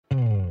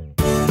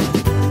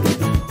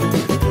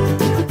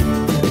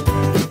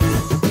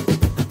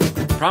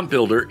Prompt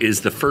Builder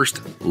is the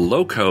first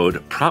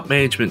low-code prompt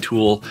management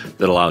tool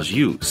that allows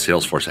you,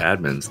 Salesforce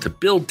admins, to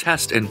build,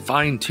 test, and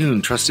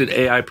fine-tune trusted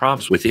AI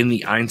prompts within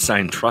the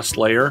Einstein trust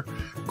layer,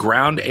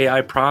 ground AI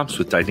prompts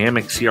with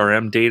dynamic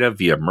CRM data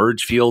via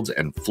merge fields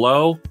and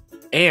flow,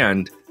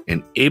 and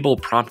enable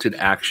prompted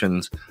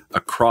actions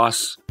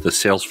across the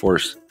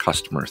Salesforce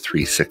Customer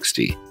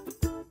 360.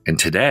 And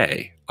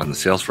today, on the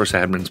Salesforce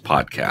Admins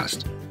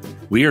podcast,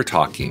 we are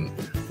talking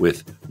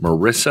with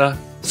Marissa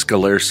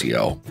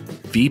Scalercio,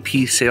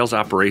 VP Sales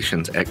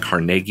Operations at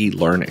Carnegie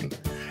Learning.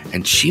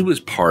 And she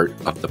was part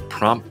of the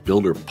Prompt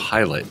Builder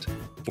pilot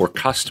for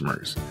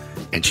customers.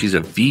 And she's a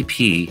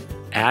VP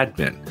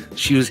admin.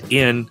 She was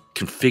in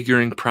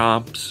configuring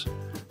prompts,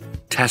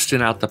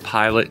 testing out the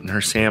pilot in her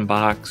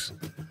sandbox,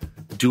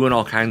 doing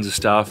all kinds of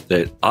stuff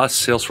that us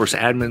Salesforce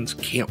admins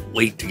can't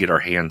wait to get our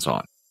hands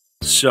on.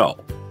 So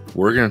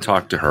we're going to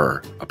talk to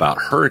her about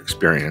her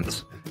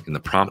experience in the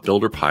Prompt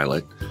Builder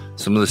pilot,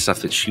 some of the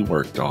stuff that she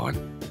worked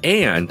on.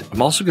 And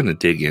I'm also going to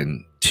dig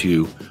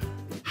into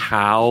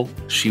how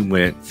she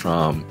went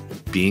from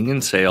being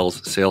in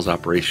sales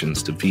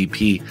operations to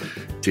VP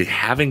to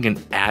having an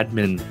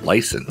admin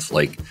license.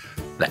 Like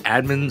the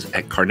admins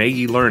at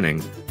Carnegie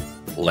Learning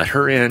let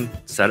her in,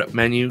 set up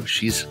menu.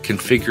 She's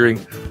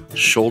configuring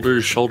shoulder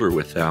to shoulder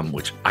with them,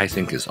 which I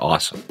think is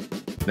awesome.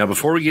 Now,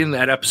 before we get into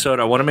that episode,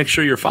 I want to make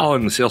sure you're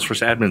following the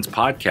Salesforce Admins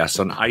podcast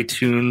on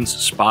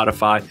iTunes,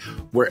 Spotify,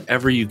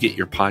 wherever you get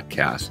your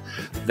podcasts.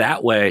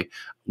 That way,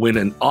 when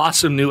an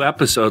awesome new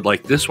episode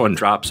like this one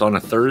drops on a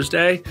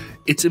Thursday,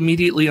 it's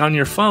immediately on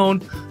your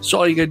phone. So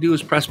all you got to do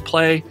is press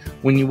play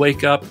when you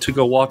wake up to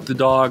go walk the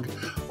dog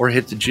or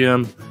hit the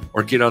gym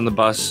or get on the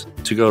bus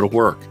to go to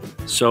work.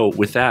 So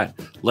with that,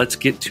 let's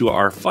get to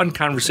our fun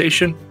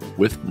conversation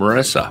with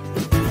Marissa.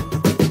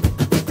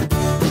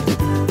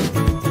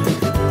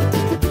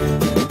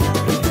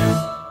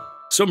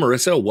 So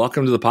Marissa,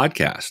 welcome to the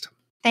podcast.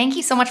 Thank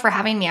you so much for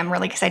having me. I'm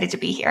really excited to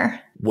be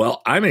here.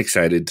 Well, I'm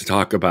excited to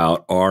talk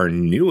about our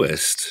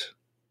newest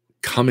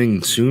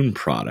coming soon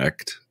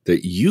product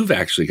that you've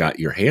actually got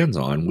your hands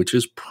on, which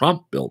is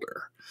Prompt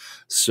Builder.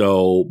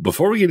 So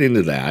before we get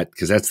into that,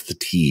 because that's the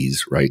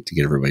tease, right, to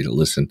get everybody to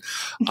listen,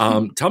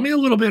 tell me a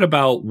little bit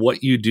about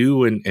what you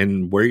do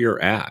and where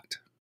you're at.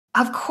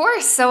 Of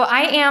course. So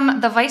I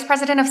am the Vice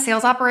President of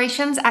Sales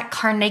Operations at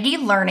Carnegie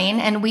Learning,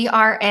 and we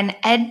are an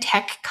ed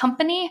tech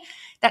company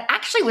that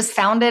actually was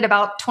founded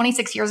about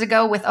 26 years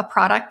ago with a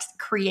product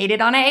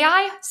created on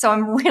AI. So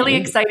I'm really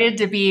excited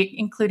to be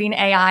including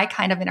AI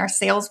kind of in our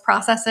sales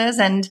processes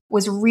and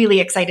was really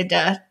excited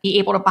to be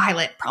able to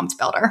pilot Prompt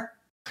Builder.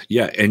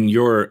 Yeah, and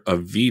you're a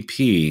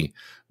VP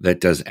that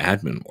does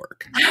admin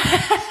work.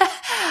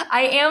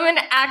 I am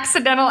an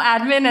accidental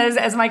admin,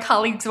 as my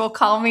colleagues will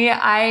call me.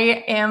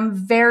 I am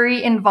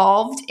very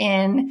involved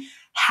in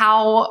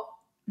how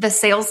the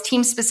sales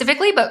team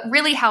specifically, but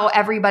really how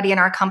everybody in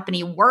our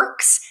company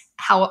works,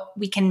 how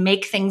we can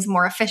make things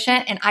more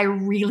efficient. And I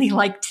really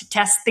like to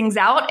test things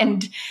out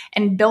and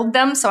build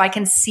them so I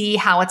can see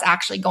how it's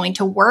actually going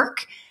to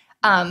work.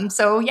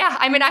 So yeah,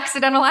 I'm an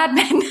accidental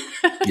admin.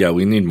 Yeah,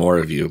 we need more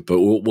of you, but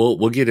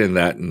we'll get in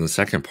that in the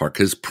second part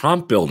because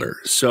Prompt Builder.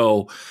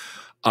 So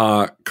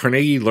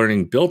Carnegie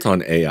Learning built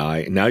on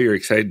AI, and now you're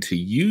excited to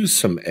use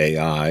some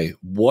AI.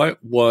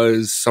 What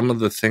was some of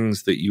the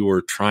things that you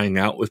were trying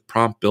out with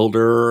Prompt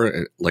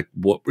Builder? Like,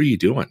 what were you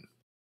doing?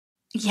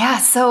 Yeah,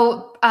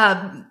 so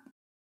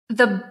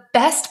the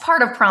best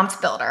part of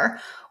Prompt Builder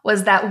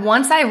was that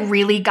once I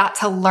really got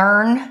to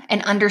learn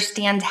and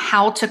understand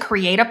how to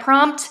create a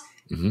prompt,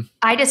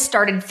 I just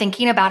started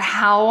thinking about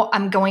how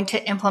I'm going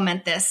to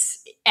implement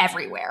this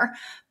everywhere.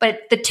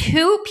 But the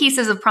two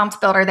pieces of Prompt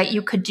Builder that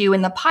you could do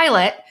in the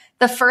pilot,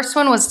 the first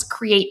one was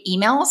create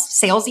emails,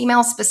 sales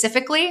emails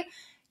specifically.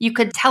 You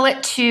could tell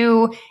it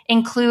to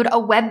include a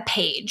web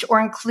page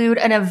or include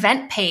an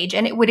event page,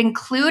 and it would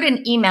include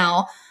an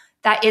email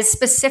that is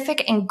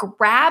specific and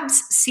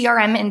grabs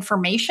CRM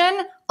information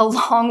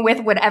along with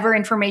whatever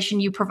information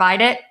you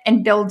provide it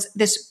and builds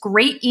this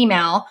great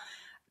email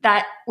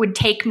that would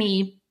take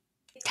me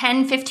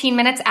 10, 15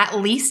 minutes at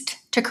least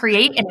to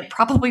create, and it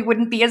probably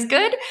wouldn't be as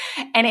good.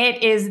 And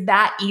it is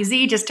that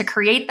easy just to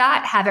create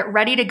that, have it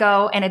ready to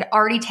go, and it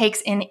already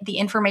takes in the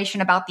information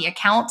about the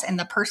account and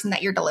the person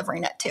that you're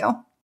delivering it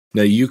to.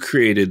 Now, you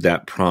created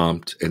that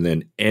prompt, and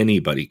then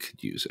anybody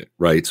could use it,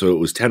 right? So it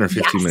was 10 or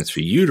 15 minutes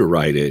for you to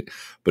write it.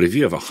 But if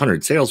you have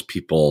 100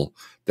 salespeople,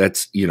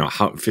 that's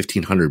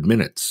 1,500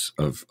 minutes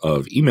of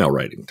email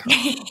writing time.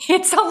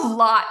 It's a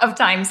lot of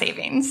time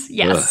savings.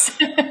 Yes.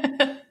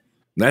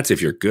 That's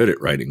if you're good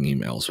at writing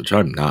emails, which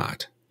I'm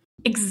not.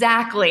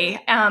 Exactly.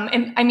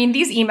 And I mean,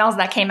 these emails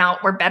that came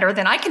out were better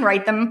than I can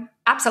write them.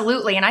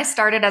 Absolutely. And I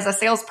started as a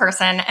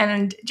salesperson,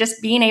 and just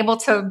being able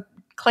to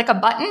click a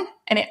button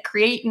and it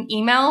create an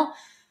email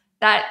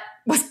that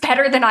was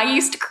better than I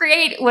used to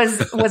create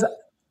was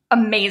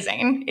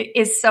amazing. It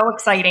is so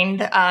exciting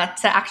to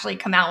actually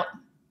come out.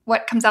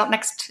 What comes out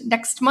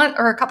next month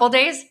or a couple of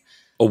days?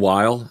 A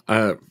while.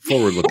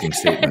 Forward-looking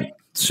statement.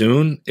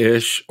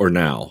 Soon-ish or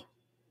now,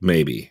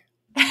 maybe.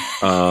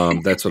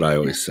 That's what I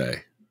always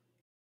say.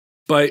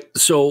 But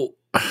so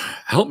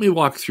help me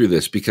walk through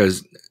this,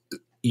 because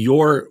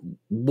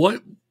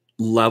what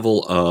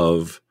level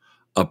of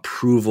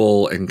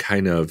approval and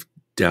kind of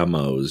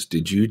demos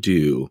did you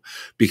do?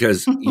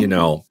 Because,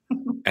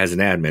 as an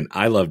admin,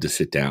 I love to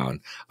sit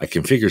down. I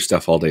configure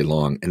stuff all day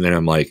long. And then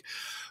I'm like,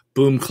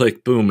 boom,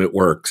 click, boom, it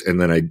works. And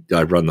then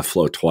I run the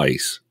flow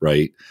twice,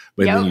 right?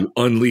 But then you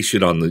unleash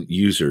it on the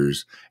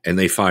users and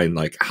they find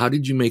like, how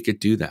did you make it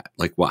do that?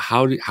 Like, well,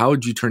 how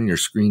did you turn your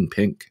screen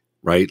pink,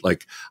 right?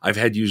 Like I've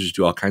had users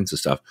do all kinds of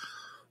stuff.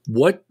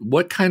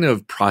 What kind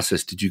of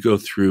process did you go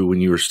through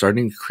when you were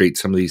starting to create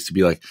some of these to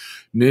be like,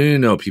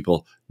 no,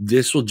 people,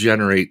 this will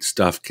generate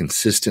stuff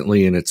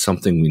consistently and it's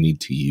something we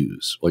need to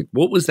use? Like,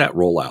 what was that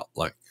rollout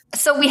like?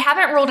 So we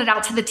haven't rolled it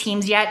out to the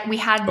teams yet. We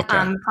had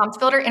Prompt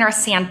Builder in our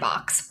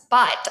sandbox,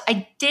 but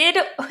I did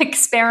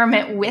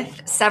experiment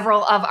with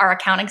several of our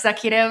account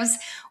executives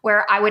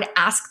where I would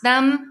ask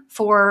them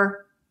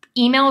for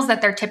emails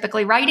that they're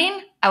typically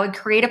writing. I would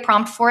create a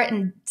prompt for it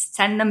and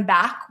send them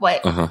back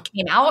what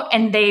came out,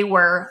 and they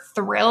were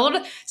thrilled.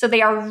 So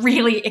they are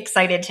really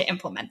excited to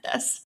implement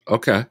this.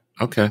 Okay.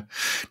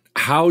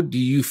 How do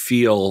you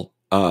feel?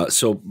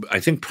 So I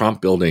think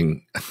prompt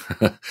building,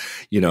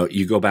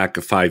 you go back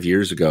 5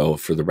 years ago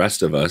for the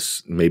rest of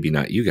us, maybe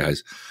not you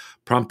guys,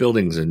 prompt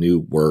building is a new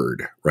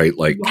word, right?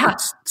 Like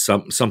it's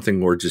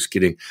something we're just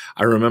getting.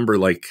 I remember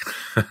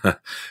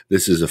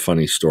this is a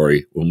funny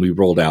story. When we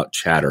rolled out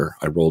Chatter,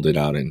 I rolled it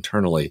out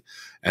internally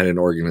at an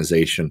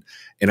organization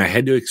and I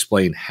had to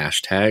explain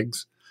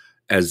hashtags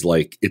as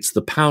like, it's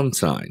the pound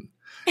sign.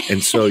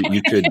 And so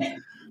you could,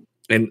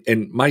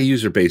 and my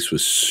user base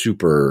was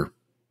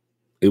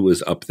it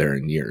was up there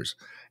in years.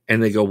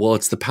 And they go, well,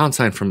 it's the pound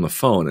sign from the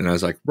phone. And I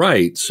was like,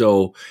 right.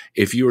 So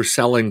if you were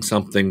selling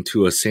something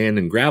to a sand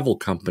and gravel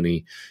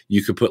company,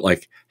 you could put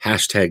like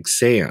hashtag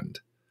sand,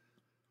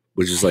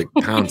 which is like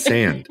pound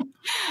sand.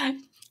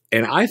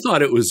 And I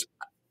thought it was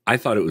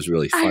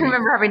really funny. I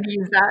remember having to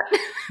use that.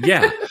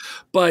 Yeah.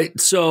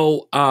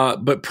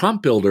 But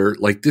prompt builder,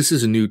 like this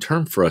is a new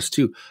term for us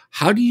too.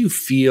 How do you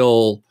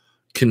feel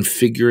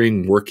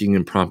configuring working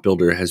in prompt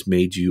builder has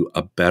made you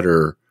a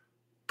better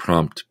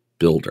prompt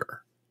builder?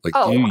 Like,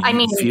 do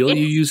you feel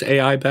you use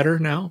AI better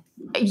now?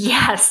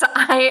 Yes,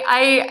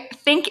 I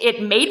think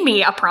it made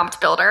me a prompt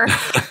builder.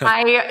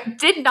 I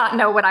did not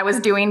know what I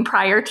was doing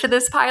prior to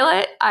this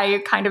pilot.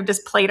 I kind of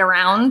just played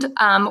around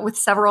with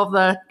several of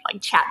the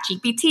like Chat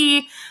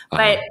GPT,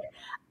 but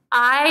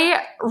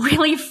I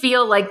really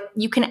feel like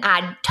you can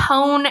add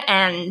tone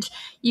and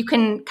you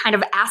can kind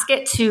of ask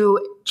it to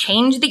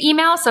change the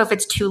email. So if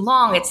it's too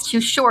long, it's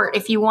too short.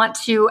 If you want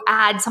to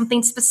add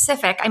something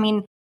specific,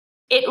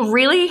 it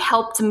really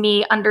helped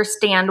me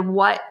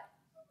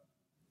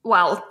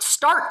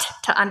start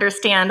to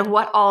understand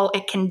what all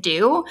it can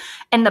do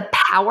and the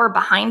power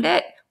behind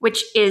it,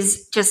 which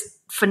is just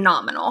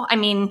phenomenal.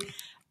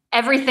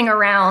 Everything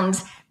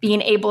around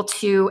being able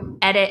to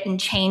edit and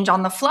change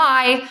on the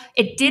fly.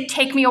 It did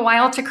take me a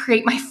while to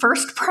create my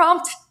first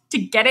prompt to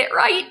get it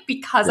right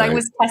because I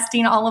was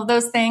testing all of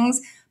those things.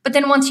 But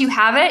then once you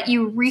have it,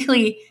 you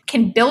really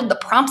can build the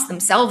prompts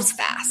themselves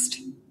fast.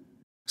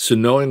 So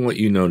knowing what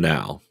you know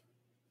now,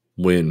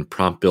 when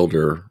Prompt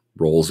Builder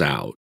rolls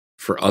out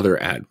for other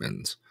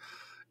admins,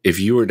 if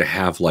you were to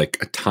have like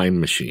a time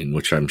machine,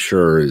 which I'm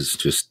sure is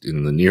just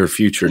in the near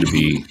future to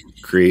be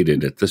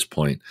created at this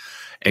point,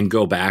 and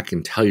go back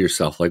and tell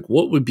yourself, like,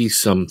 what would be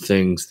some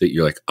things that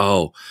you're like,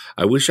 oh,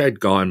 I wish I'd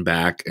gone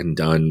back and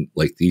done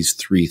like these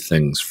 3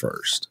 things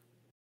first?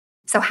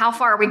 So how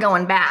far are we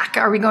going back?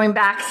 Are we going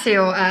back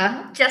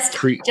to just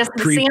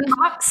the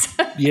sandbox?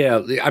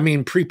 Yeah,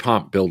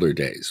 pre-prompt builder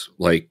days.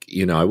 Like,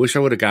 I wish I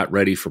would have got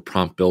ready for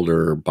prompt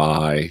builder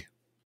by.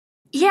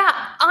 Yeah,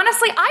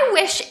 honestly, I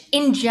wish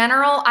in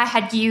general I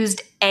had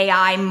used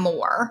AI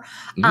more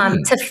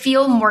to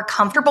feel more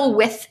comfortable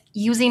with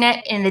using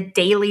it in a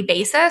daily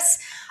basis.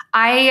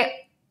 I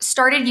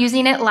started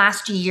using it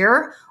last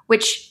year,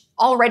 which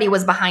already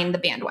was behind the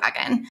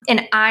bandwagon.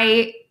 And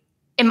I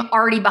am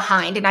already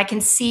behind, and I can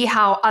see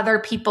how other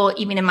people,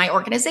 even in my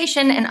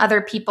organization and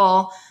other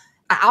people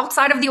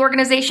outside of the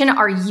organization,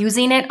 are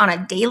using it on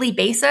a daily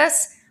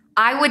basis.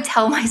 I would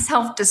tell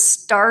myself to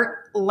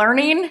start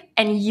learning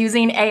and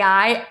using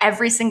AI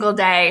every single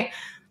day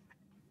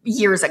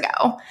years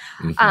ago.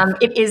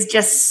 It is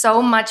just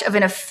so much of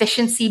an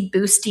efficiency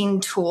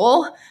boosting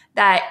tool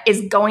that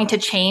is going to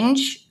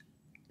change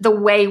the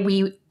way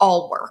we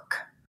all work.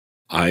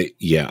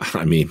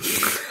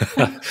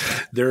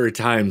 There are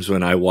times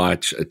when I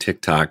watch a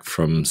TikTok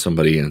from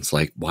somebody and it's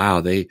like,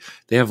 wow, they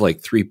have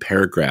like 3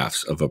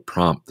 paragraphs of a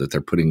prompt that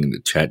they're putting into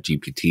Chat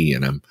GPT,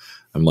 and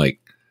I'm like,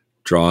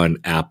 draw an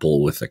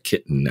apple with a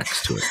kitten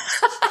next to it.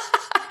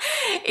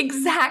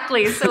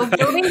 Exactly. So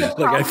building the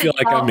prompt I feel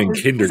like I'm in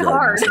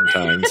kindergarten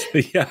sometimes.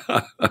 Yeah.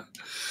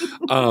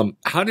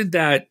 How did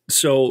that?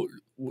 So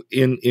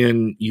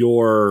in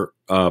your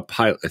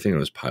pilot, I think it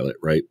was pilot,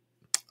 right,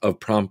 of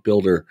Prompt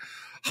Builder,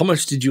 how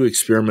much did you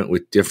experiment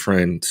with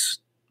different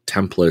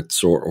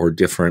templates or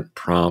different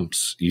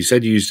prompts? You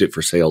said you used it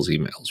for sales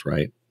emails,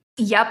 right?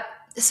 Yep.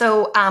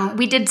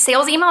 We did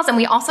sales emails, and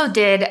we also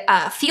did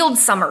field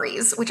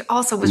summaries, which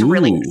also was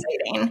really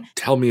exciting.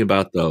 Tell me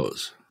about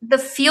those. The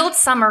field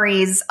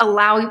summaries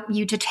allow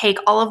you to take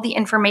all of the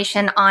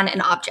information on an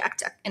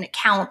object, an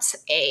account,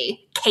 a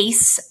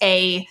case,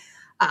 a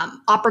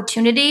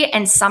opportunity,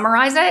 and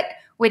summarize it,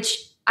 which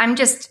I'm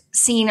just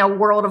seeing a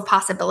world of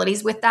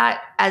possibilities with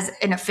that as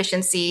an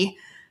efficiency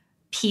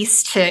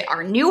piece to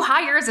our new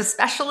hires,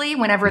 especially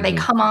whenever they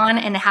come on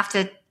and have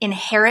to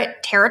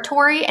inherit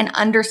territory and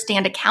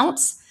understand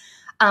accounts.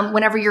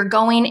 Whenever you're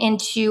going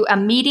into a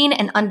meeting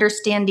and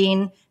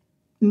understanding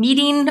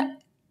meeting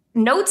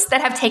notes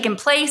that have taken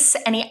place,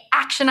 any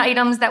action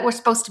items that were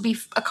supposed to be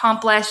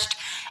accomplished,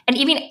 and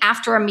even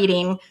after a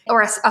meeting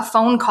or a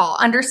phone call,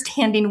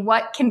 understanding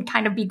what can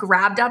kind of be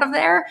grabbed out of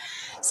there.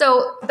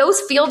 So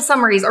those field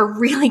summaries are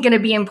really going to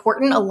be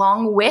important,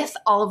 along with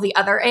all of the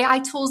other AI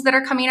tools that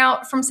are coming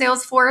out from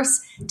Salesforce,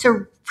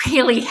 to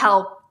really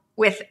help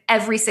with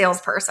every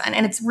salesperson.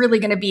 And it's really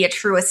going to be a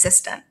true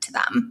assistant to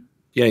them.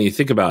 Yeah, you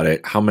think about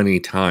it, how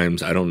many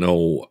times, I don't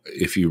know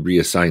if you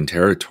reassign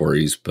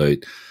territories,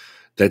 but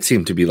that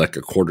seemed to be like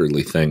a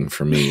quarterly thing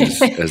for me.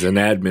 As an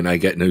admin, I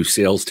get new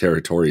sales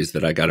territories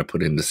that I got to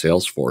put into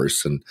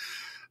Salesforce. And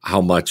how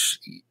much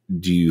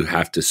do you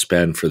have to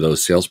spend for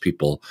those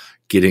salespeople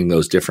getting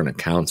those different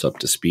accounts up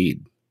to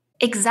speed?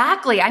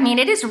 Exactly. I mean,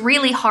 it is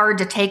really hard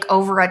to take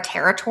over a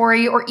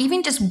territory or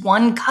even just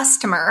one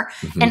customer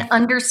and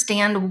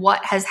understand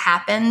what has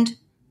happened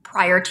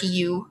prior to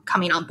you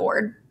coming on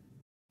board.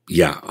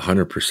 Yeah,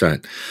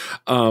 100%.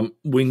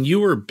 When you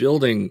were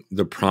building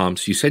the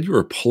prompts, you said you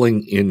were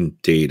pulling in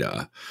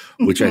data,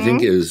 which I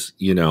think is,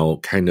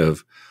 kind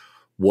of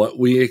what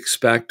we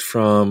expect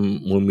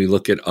from when we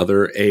look at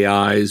other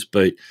AIs.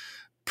 But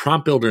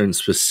Prompt Builder in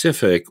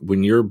specific,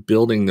 when you're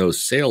building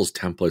those sales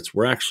templates,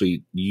 we're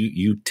actually,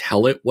 you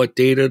tell it what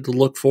data to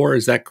look for.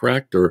 Is that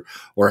correct? Or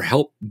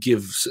help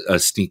give a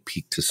sneak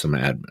peek to some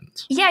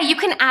admins? Yeah, you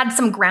can add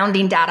some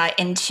grounding data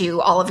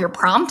into all of your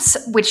prompts,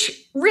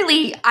 which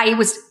really I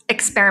was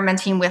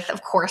experimenting with,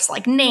 of course,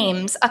 like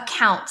names,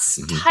 accounts,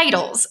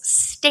 titles,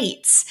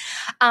 states,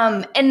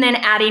 and then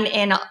adding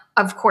in,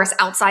 of course,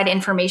 outside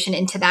information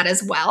into that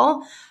as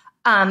well.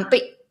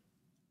 But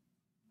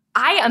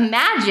I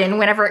imagine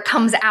whenever it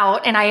comes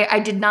out, and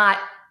I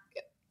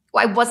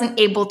wasn't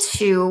able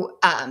to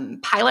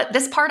pilot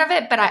this part of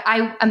it, but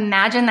I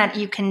imagine that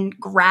you can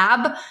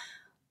grab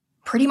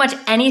pretty much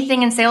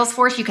anything in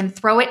Salesforce. You can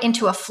throw it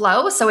into a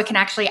flow so it can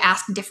actually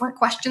ask different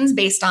questions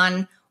based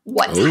on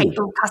what type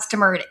of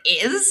customer it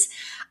is.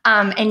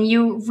 And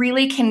you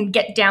really can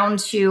get down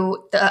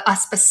to a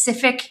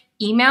specific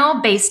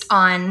email based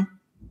on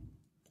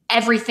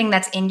everything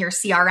that's in your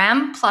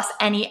CRM plus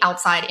any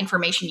outside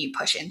information you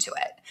push into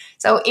it.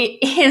 So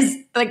it is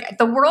like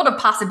the world of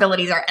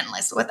possibilities are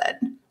endless with it.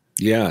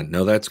 Yeah,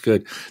 no, that's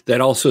good. That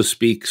also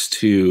speaks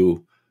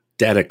to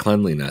data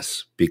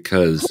cleanliness,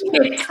 because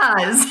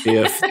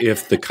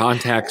if the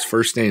contact's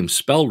first name's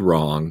spelled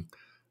wrong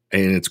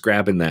and it's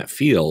grabbing that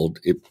field,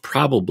 it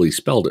probably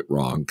spelled it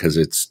wrong because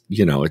it's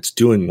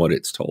doing what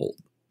it's told.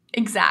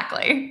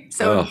 Exactly.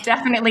 So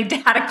definitely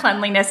data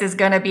cleanliness is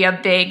going to be a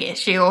big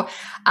issue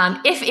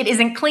if it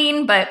isn't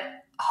clean, but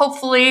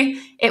hopefully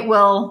it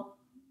will.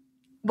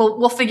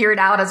 We'll figure it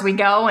out as we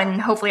go, and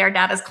hopefully our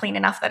data is clean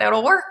enough that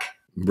it'll work.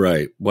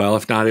 Right. Well,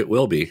 if not, it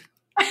will be.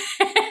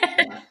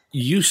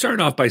 You start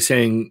off by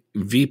saying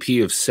VP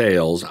of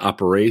Sales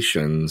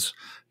Operations.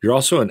 You're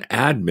also an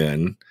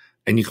admin,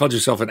 and you called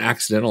yourself an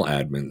accidental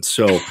admin.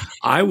 So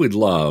I would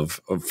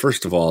love,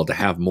 first of all, to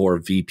have more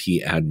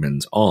VP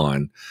admins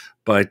on.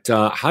 But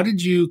how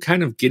did you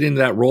kind of get into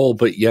that role,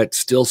 but yet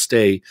still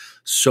stay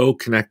so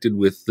connected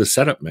with the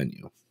setup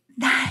menu?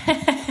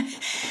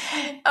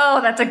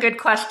 Oh, that's a good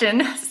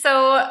question.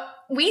 So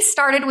we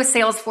started with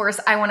Salesforce,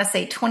 I want to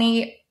say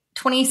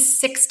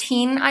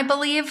 2016, I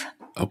believe.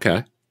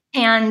 Okay.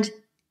 And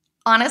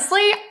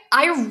honestly,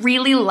 I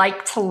really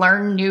like to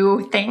learn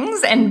new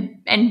things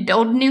and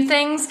build new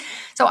things.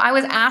 So I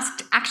was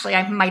asked, actually,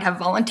 I might have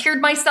volunteered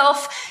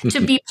myself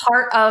to be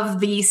part of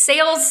the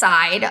sales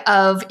side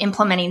of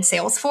implementing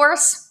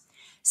Salesforce.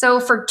 So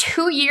for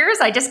 2 years,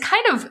 I just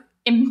kind of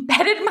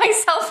embedded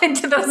myself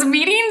into those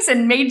meetings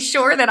and made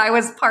sure that I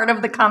was part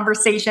of the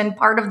conversation,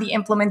 part of the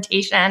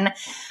implementation.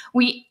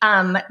 We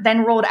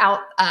then rolled out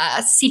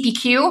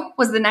CPQ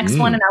was the next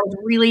one, and I was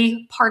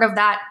really part of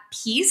that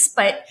piece.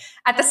 But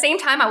at the same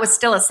time, I was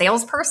still a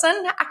salesperson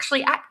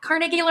actually at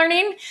Carnegie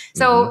Learning.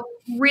 So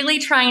really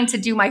trying to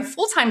do my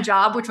full-time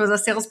job, which was a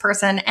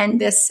salesperson,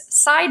 and this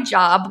side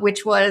job,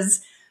 which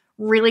was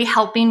really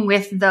helping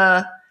with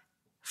the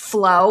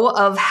flow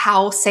of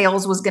how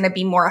sales was going to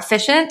be more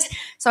efficient.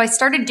 So I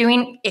started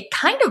doing it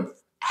kind of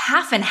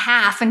half and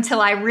half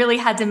until I really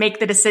had to make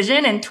the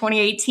decision in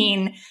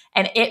 2018,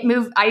 and it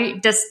moved. I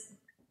just,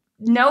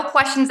 no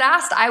questions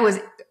asked. I was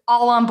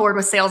all on board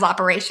with sales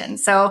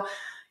operations. So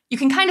you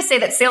can kind of say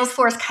that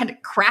Salesforce kind of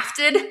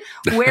crafted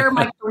where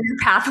my career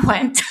path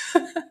went.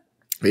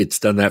 It's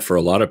done that for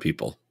a lot of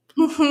people.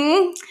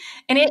 Mm-hmm.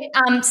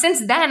 And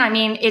since then, I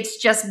mean, it's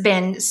just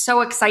been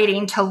so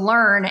exciting to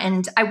learn.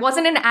 And I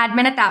wasn't an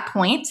admin at that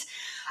point.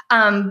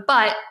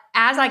 But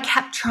as I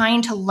kept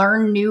trying to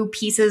learn new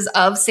pieces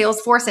of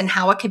Salesforce and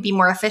how it could be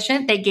more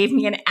efficient, they gave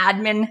me an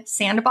admin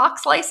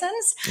sandbox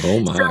license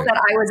Oh so my. that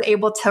I was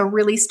able to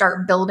really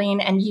start building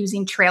and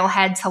using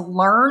Trailhead to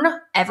learn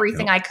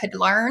everything I could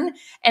learn.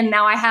 And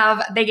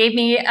now they gave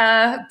me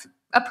a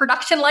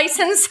production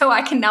license so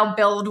I can now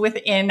build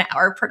within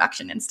our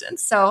production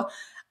instance. So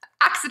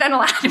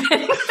accidental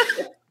admin.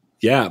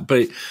 Yeah,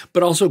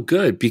 but also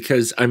good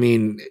because I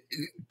mean,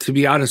 to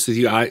be honest with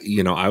you,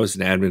 I was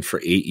an admin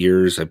for 8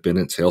 years. I've been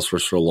at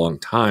Salesforce for a long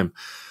time.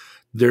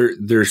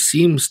 There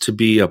seems to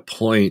be a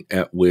point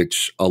at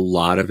which a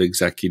lot of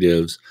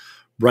executives,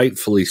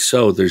 rightfully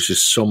so, there's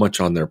just so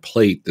much on their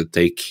plate that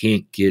they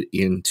can't get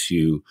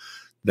into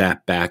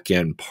that back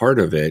end part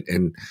of it,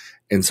 and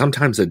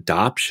sometimes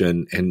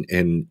adoption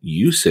and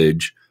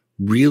usage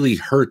really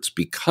hurts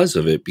because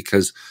of it,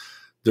 because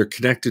they're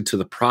connected to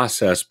the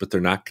process, but they're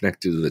not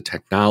connected to the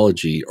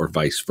technology, or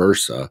vice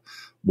versa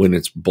when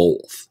it's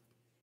both.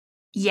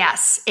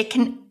 Yes, it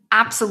can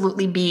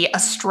absolutely be a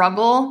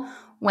struggle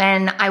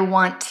when I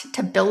want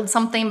to build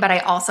something, but I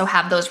also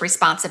have those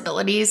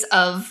responsibilities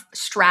of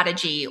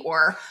strategy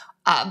or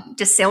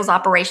just sales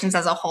operations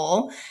as a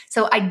whole.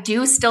 So I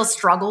do still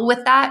struggle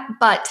with that,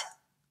 but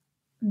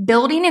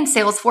building in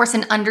Salesforce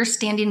and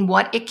understanding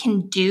what it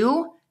can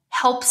do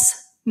helps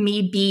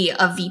me be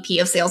a VP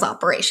of sales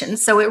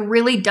operations. So it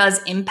really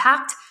does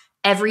impact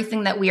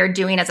everything that we are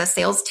doing as a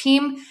sales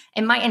team.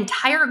 And my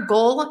entire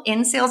goal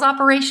in sales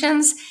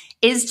operations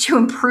is to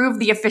improve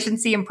the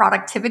efficiency and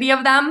productivity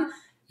of them.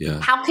 Yeah.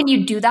 How can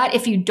you do that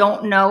if you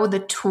don't know the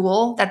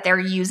tool that they're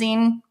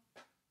using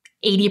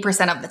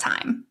 80% of the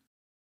time?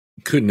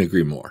 Couldn't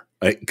agree more.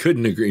 I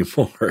couldn't agree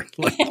more.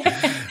 Like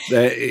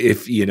that,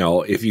 if you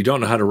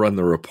don't know how to run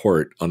the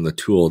report on the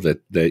tool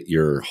that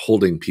you're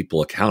holding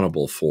people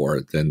accountable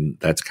for, then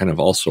that's kind of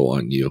also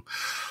on you.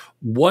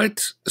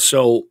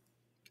 So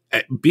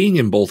being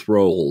in both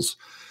roles,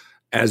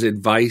 as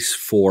advice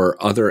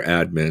for other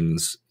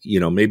admins,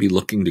 maybe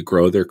looking to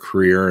grow their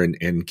career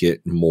and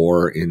get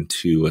more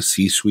into a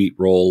C-suite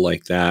role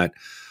like that.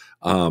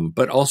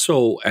 But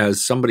also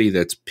as somebody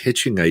that's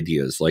pitching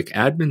ideas, like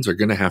admins are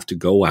going to have to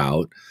go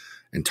out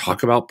and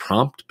talk about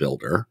Prompt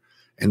Builder,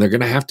 and they're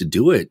going to have to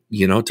do it,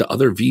 to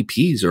other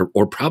VPs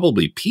or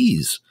probably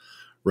Ps,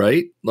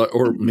 right?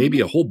 Or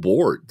maybe a whole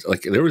board.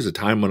 Like there was a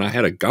time when I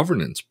had a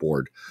governance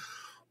board.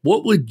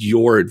 What would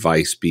your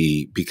advice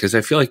be? Because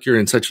I feel like you're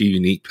in such a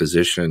unique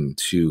position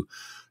to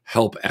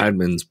help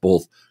admins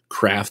both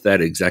craft that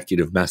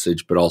executive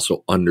message, but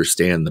also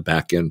understand the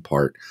back end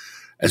part.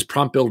 As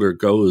Prompt Builder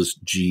goes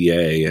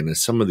GA, and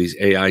as some of these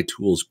AI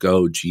tools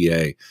go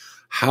GA,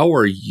 how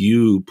are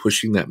you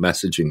pushing that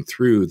messaging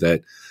through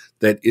that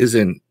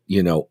isn't,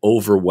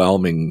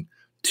 overwhelming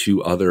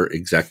to other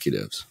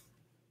executives?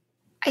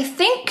 I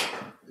think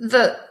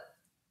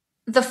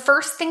the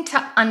first thing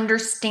to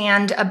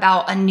understand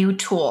about a new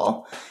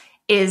tool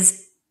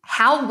is,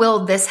 how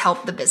will this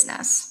help the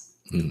business?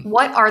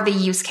 What are the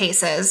use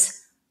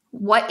cases?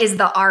 What is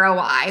the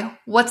ROI?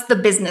 What's the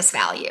business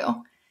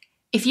value?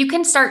 If you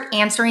can start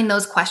answering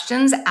those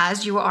questions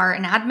as you are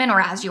an admin or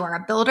as you are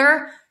a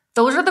builder,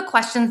 those are the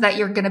questions that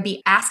you're going to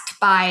be asked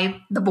by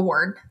the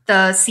board,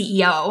 the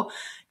CEO.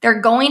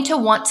 They're going to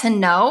want to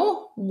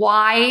know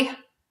why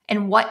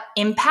and what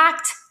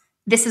impact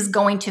this is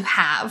going to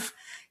have.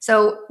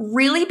 So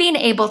really being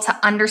able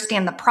to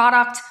understand the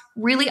product,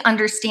 really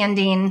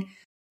understanding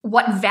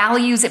what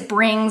values it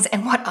brings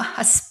and what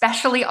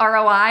especially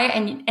ROI,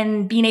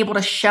 and being able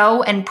to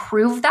show and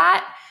prove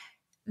that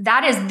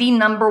is the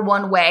number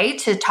one way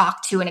to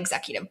talk to an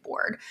executive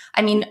board.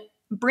 I mean,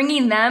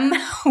 bringing them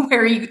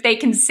where they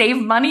can save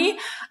money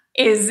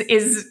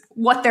is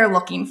what they're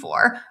looking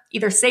for.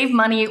 Either save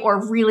money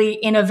or really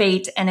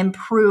innovate and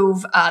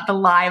improve the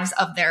lives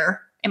of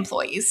their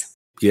employees.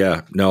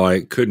 Yeah, no,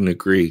 I couldn't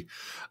agree.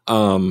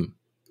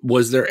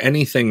 Was there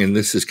anything, and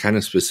this is kind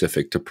of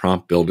specific to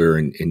Prompt Builder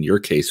in your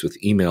case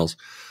with emails,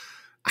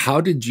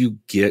 how did you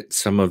get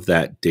some of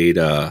that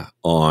data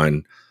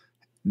on?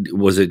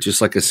 Was it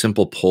just like a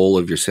simple poll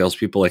of your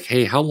salespeople, like,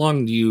 hey, how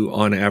long do you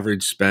on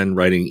average spend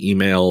writing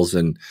emails?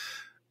 And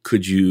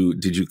did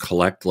you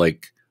collect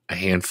like a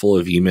handful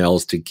of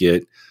emails to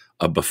get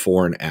a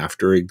before and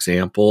after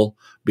example?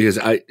 Because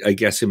I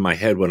guess in my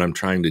head, what I'm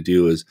trying to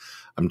do is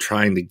I'm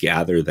trying to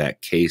gather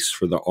that case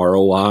for the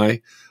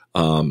ROI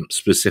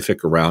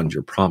specific around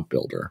your Prompt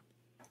Builder.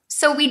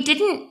 So we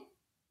didn't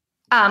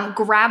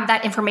grab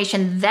that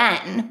information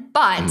then,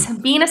 but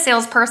being a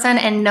salesperson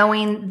and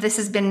knowing this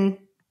has been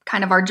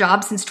kind of our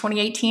job since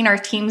 2018, our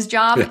team's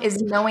job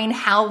is knowing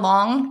how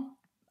long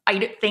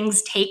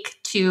things take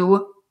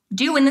to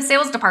do in the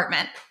sales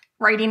department,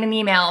 writing an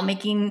email,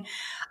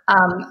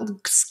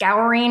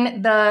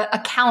 scouring the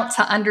account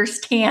to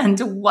understand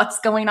what's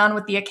going on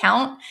with the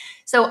account.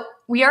 So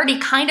we already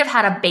kind of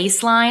had a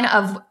baseline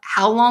of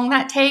how long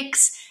that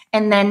takes,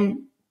 and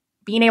then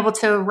being able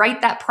to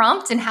write that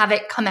prompt and have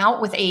it come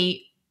out with a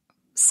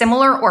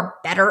similar or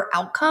better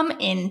outcome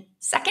in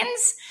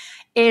seconds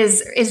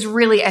is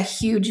really a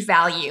huge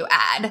value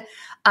add.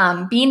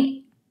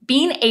 Being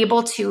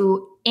able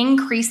to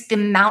increase the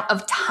amount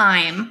of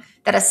time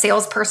that a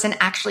salesperson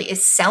actually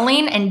is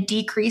selling and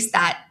decrease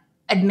that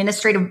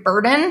administrative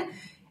burden,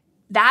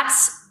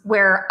 that's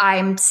where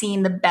I'm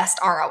seeing the best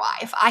ROI.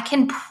 If I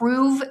can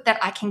prove that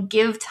I can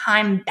give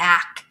time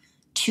back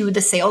to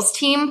the sales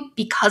team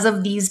because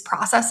of these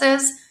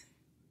processes,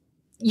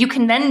 you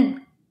can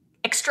then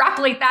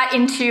extrapolate that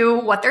into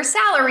what their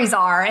salaries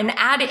are and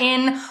add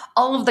in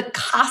all of the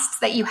costs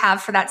that you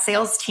have for that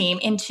sales team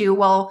into,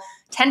 well,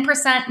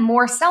 10%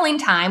 more selling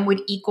time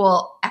would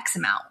equal X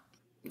amount.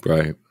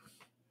 Right.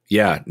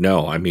 Yeah.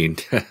 No, I mean,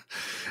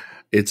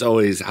 it's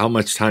always how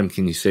much time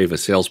can you save a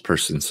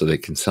salesperson so they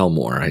can sell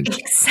more?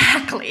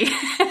 Exactly.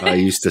 I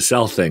used to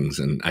sell things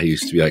and I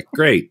used to be like,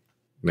 great,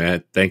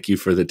 Matt, thank you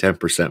for the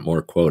 10%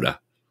 more quota.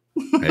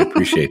 I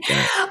appreciate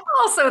that.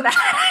 Also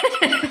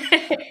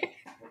that.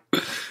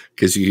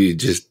 Because you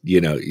just,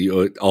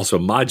 you also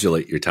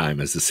modulate your time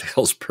as a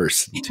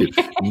salesperson too.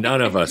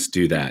 None of us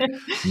do that.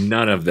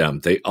 None of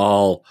them. They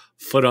all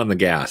foot on the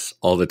gas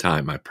all the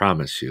time. I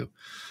promise you.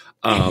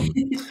 So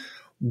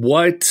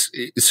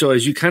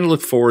as you kind of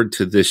look forward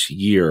to this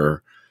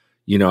year,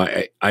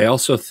 I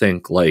also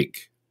think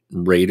like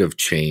rate of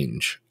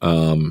change.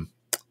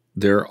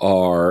 There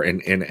are,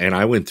 and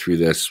I went through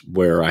this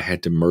where I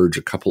had to merge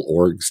a couple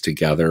orgs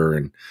together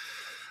and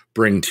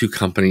bring two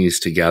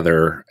companies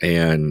together.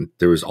 And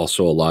there was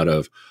also a lot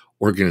of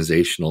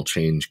organizational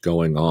change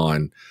going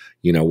on.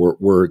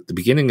 We're at the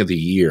beginning of the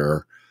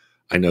year.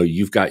 I know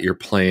you've got your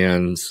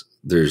plans.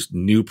 There's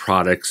new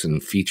products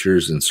and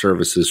features and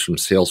services from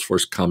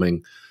Salesforce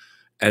coming.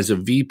 As a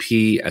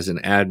VP, as an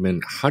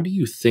admin, how do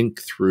you think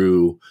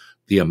through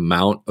the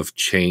amount of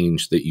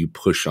change that you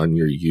push on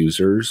your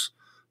users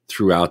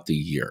throughout the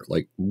year?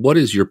 Like, what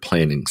does your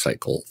planning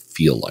cycle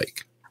feel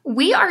like?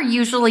 We are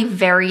usually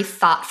very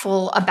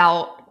thoughtful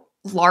about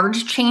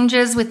large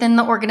changes within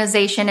the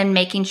organization and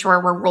making sure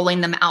we're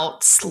rolling them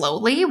out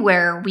slowly,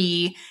 where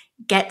we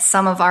get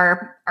some of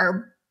our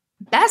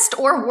best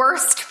or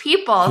worst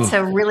people to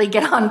really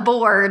get on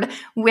board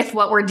with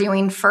what we're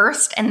doing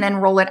first and then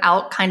roll it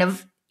out kind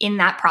of in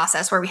that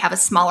process where we have a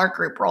smaller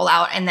group roll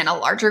out and then a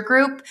larger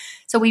group.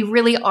 So we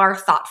really are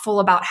thoughtful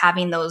about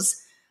having those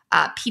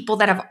people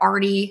that have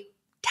already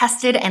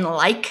tested and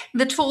like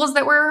the tools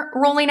that we're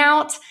rolling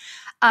out.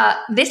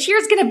 This year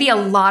is going to be a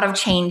lot of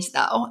change,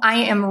 though.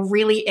 I am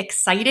really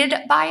excited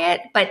by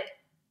it, but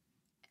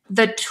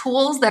the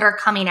tools that are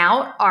coming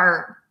out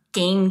are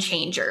game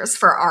changers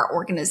for our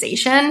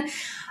organization.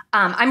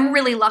 I'm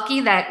really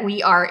lucky that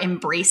we are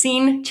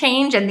embracing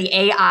change and the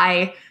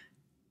AI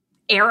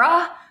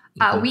era.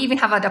 We even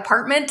have a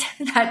department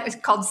that is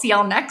called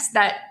CL Next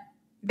that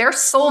their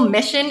sole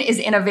mission is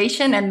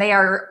innovation, and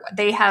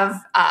they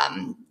have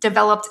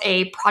developed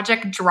a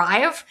project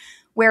drive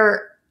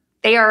where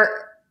they are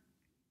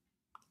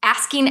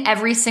asking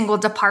every single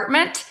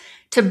department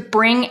to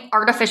bring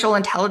artificial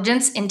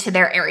intelligence into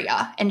their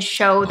area and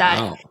show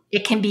that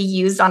it can be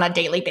used on a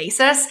daily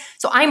basis.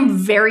 So I'm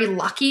very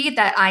lucky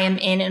that I am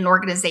in an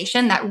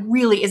organization that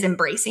really is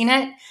embracing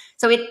it.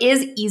 So it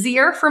is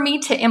easier for me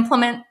to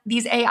implement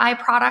these AI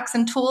products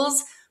and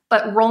tools,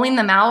 but rolling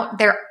them out,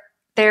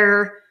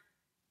 they're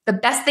the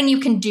best thing you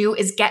can do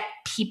is get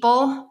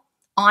people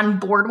on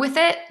board with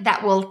it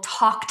that will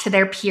talk to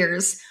their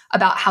peers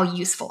about how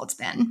useful it's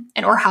been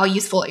or how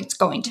useful it's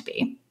going to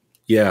be.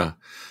 Yeah.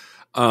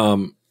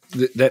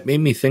 That made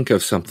me think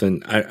of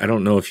something. I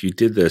don't know if you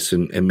did this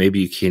and maybe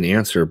you can't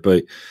answer,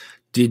 but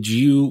did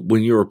you,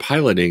 when you were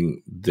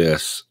piloting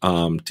this,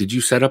 did you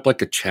set up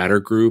like a chatter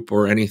group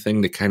or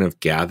anything to kind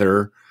of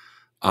gather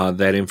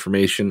that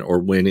information? Or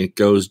when it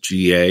goes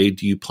GA,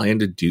 do you plan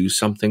to do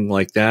something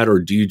like that? Or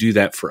do you do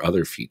that for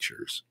other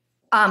features?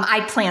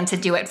 I plan to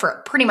do it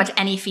for pretty much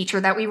any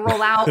feature that we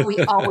roll out. We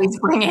always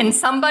bring in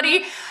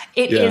somebody.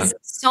 It is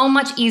so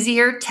much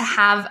easier to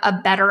have a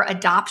better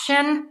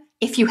adoption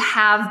if you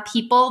have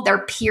people, their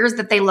peers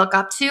that they look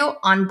up to,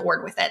 on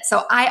board with it.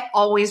 So I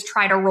always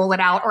try to roll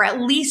it out or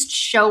at least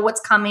show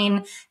what's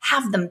coming,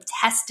 have them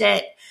test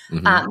it,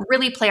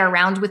 really play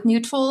around with new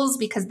tools,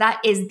 because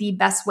that is the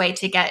best way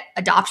to get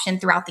adoption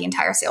throughout the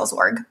entire sales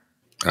org.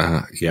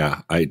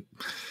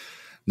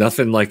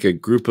 Nothing like a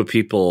group of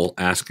people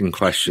asking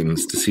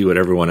questions to see what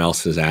everyone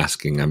else is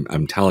asking.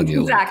 I'm telling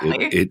you,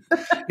 exactly.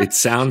 It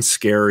sounds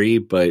scary,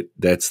 but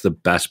that's the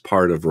best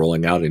part of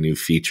rolling out a new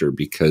feature,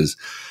 because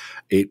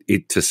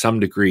it to some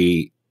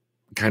degree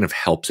kind of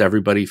helps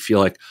everybody feel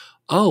like,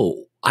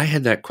 oh, I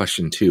had that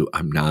question too.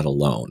 I'm not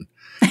alone.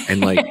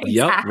 And like, exactly.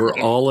 Yep, we're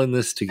all in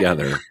this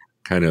together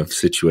kind of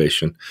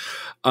situation.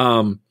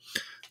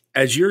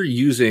 As you're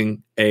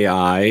using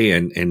AI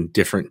and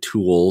different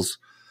tools,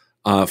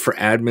 for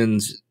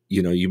admins,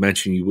 you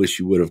mentioned you wish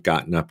you would have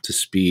gotten up to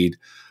speed.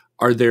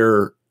 Are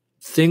there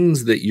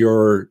things that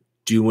you're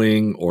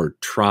doing or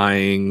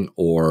trying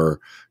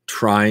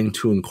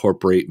to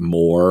incorporate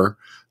more?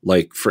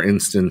 Like, for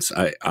instance,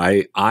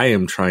 I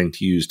am trying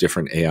to use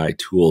different AI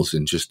tools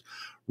and just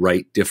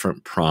write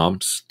different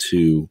prompts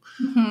to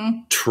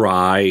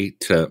try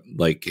to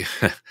like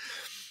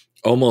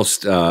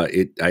almost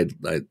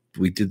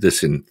we did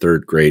this in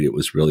third grade. It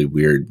was really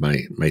weird.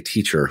 My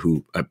teacher,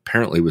 who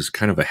apparently was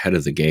kind of ahead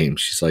of the game,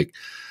 she's like,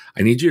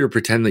 I need you to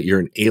pretend that you're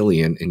an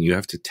alien and you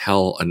have to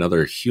tell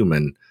another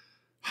human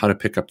how to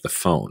pick up the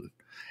phone.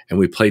 And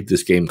we played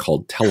this game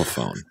called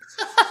Telephone.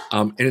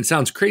 And it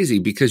sounds crazy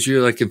because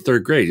you're like in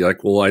third grade. You're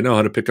like, well, I know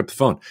how to pick up the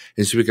phone.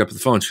 And she pick up the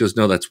phone. She goes,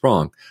 no, that's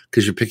wrong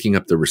because you're picking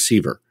up the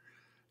receiver.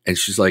 And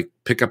she's like,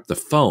 pick up the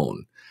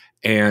phone.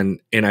 And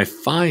I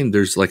find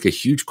there's like a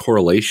huge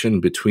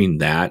correlation between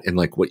that and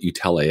like what you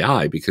tell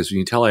AI, because when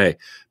you tell AI,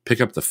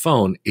 pick up the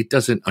phone, it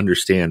doesn't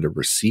understand a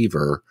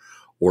receiver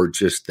or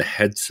just the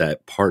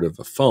headset part of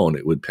a phone.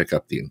 It would pick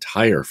up the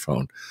entire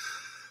phone.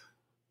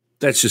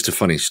 That's just a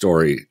funny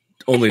story,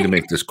 only to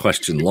make this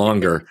question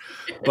longer.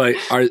 But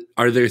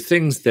are there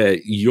things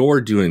that you're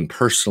doing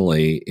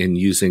personally in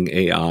using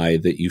AI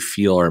that you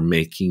feel are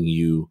making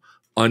you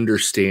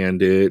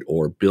understand it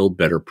or build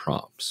better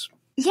prompts?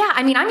 Yeah,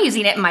 I mean, I'm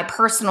using it in my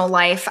personal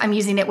life. I'm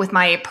using it with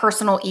my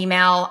personal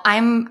email.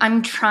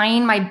 I'm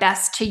trying my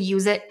best to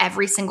use it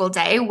every single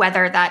day,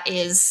 whether that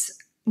is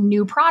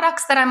new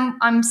products that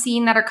I'm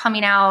seeing that are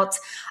coming out,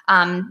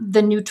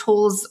 the new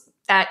tools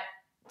that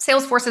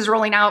Salesforce is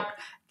rolling out,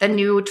 the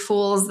new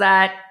tools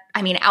that,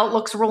 I mean,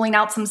 Outlook's rolling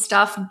out some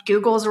stuff.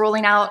 Google's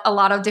rolling out a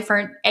lot of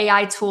different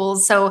AI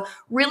tools. So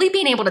really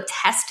being able to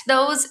test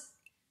those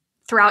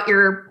throughout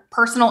your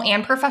personal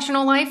and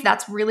professional life,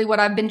 that's really what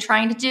I've been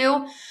trying to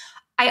do.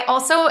 I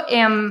also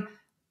am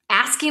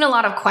asking a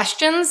lot of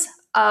questions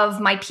of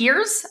my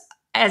peers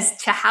as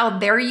to how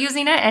they're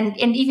using it and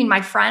even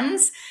my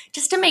friends,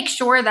 just to make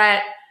sure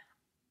that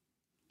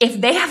if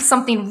they have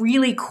something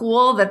really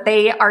cool that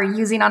they are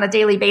using on a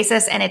daily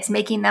basis and it's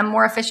making them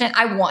more efficient,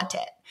 I want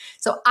it.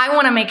 So I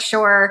want to make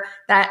sure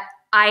that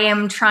I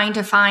am trying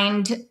to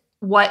find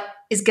what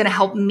is going to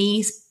help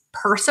me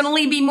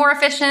personally be more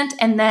efficient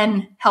and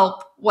then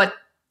help what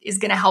is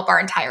going to help our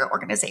entire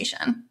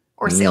organization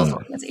or sales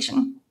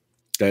organization.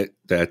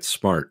 That's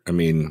smart. I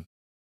mean,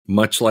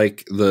 much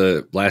like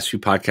the last few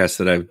podcasts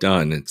that I've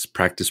done, it's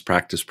practice,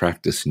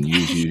 and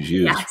use,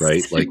 yes.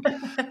 Right? Like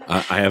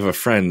I have a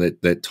friend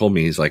that told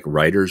me, he's like,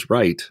 writers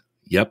write.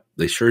 Yep,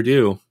 they sure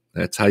do.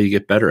 That's how you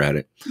get better at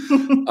it.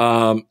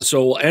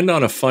 So we'll end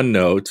on a fun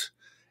note.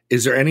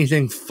 Is there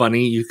anything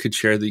funny you could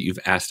share that you've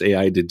asked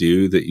AI to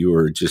do that you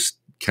were just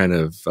kind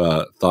of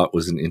thought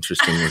was an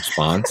interesting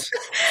response?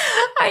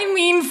 I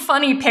mean,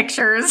 funny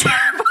pictures,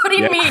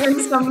 putting me in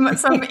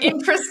some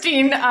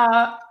interesting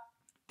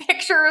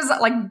pictures,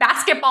 like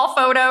basketball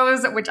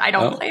photos, which I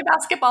don't play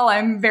basketball.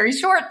 I'm very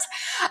short.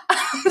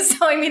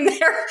 So, I mean,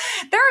 there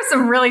are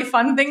some really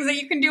fun things that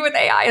you can do with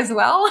AI as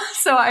well.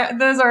 So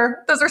those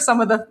are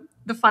some of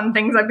the fun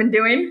things I've been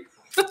doing.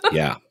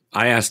 Yeah.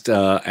 I asked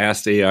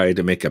AI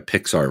to make a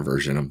Pixar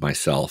version of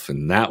myself,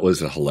 and that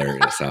was a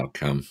hilarious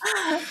outcome.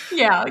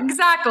 Yeah,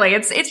 exactly.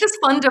 It's just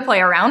fun to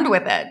play around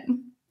with it.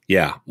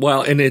 Yeah.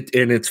 Well, and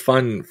it's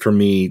fun for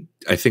me,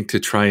 I think, to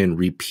try and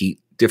repeat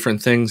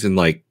different things and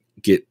like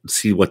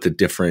see what the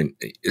different,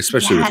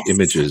 especially with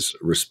images,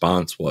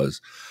 response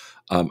was.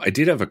 I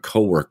did have a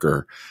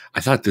coworker. I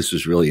thought this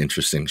was really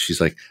interesting.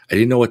 She's like, I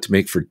didn't know what to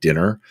make for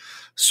dinner,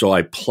 so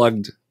I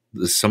plugged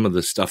some of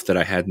the stuff that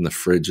I had in the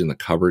fridge in the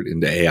cupboard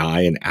into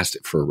AI and asked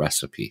it for a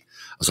recipe.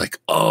 I was like,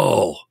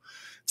 oh,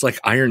 it's like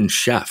Iron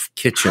Chef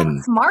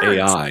kitchen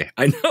AI.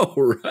 I know,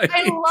 right?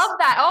 I love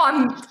that.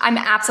 Oh, I'm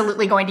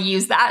absolutely going to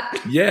use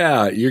that.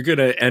 Yeah, you're going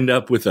to end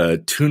up with a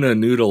tuna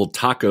noodle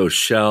taco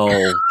shell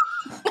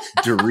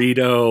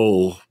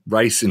Dorito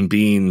rice and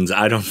beans.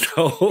 I don't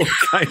know,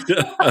 kind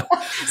of.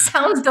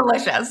 Sounds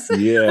delicious.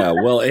 Yeah,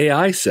 well,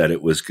 AI said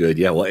it was good.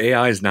 Yeah, well,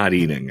 AI is not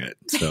eating it.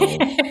 So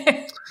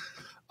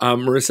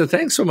Marissa,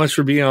 thanks so much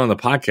for being on the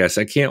podcast.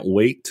 I can't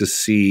wait to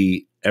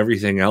see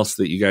everything else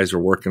that you guys are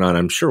working on.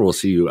 I'm sure we'll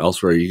see you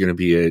elsewhere. You're going to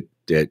be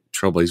at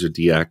Trailblazer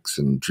DX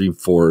and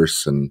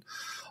Dreamforce and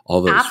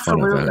all those fun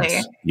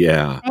events.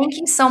 Yeah. Thank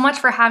you so much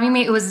for having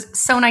me. It was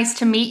so nice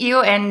to meet you,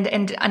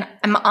 and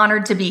I'm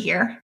honored to be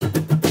here.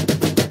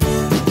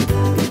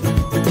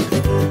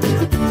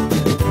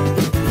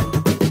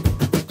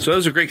 So it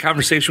was a great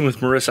conversation with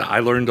Marissa. I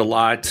learned a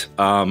lot.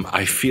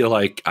 I feel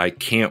like I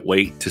can't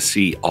wait to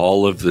see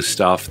all of the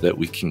stuff that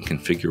we can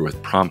configure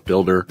with Prompt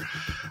Builder.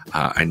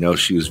 I know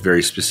she was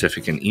very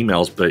specific in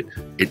emails, but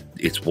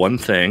it's one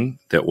thing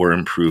that we're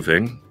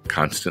improving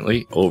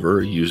constantly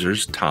over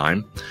users'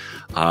 time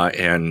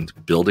and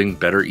building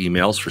better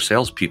emails for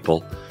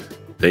salespeople.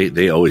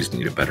 They always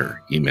need a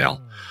better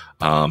email.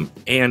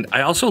 And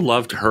I also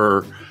loved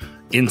her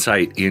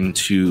insight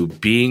into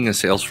being a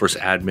Salesforce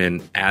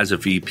admin as a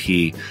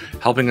VP,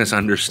 helping us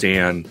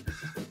understand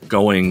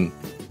going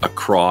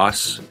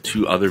across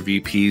to other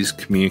VPs,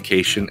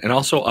 communication, and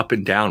also up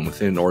and down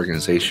within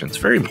organizations.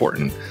 Very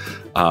important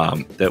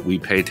that we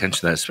pay attention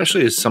to that,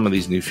 especially as some of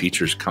these new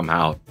features come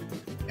out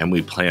and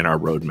we plan our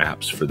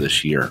roadmaps for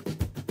this year.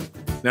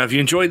 Now, if you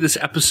enjoyed this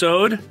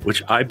episode,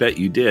 which I bet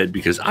you did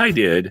because I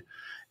did,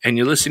 and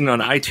you're listening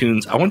on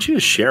iTunes, I want you to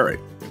share it.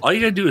 All you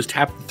got to do is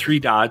tap the 3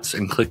 dots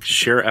and click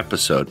share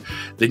episode.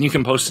 Then you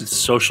can post it to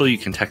social. You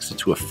can text it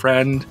to a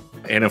friend.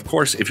 And of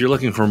course, if you're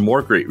looking for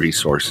more great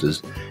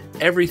resources,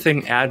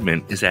 everything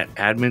admin is at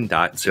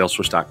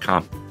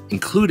admin.salesforce.com,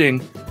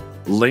 including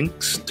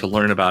links to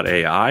learn about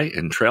AI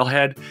and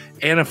Trailhead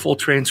and a full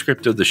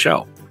transcript of the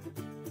show.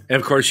 And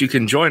of course, you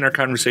can join our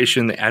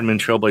conversation in the Admin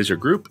Trailblazer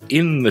group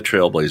in the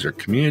Trailblazer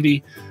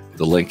community.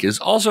 The link is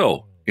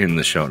also in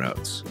the show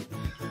notes.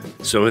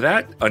 So with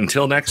that,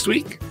 until next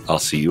week, I'll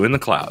see you in the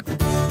cloud.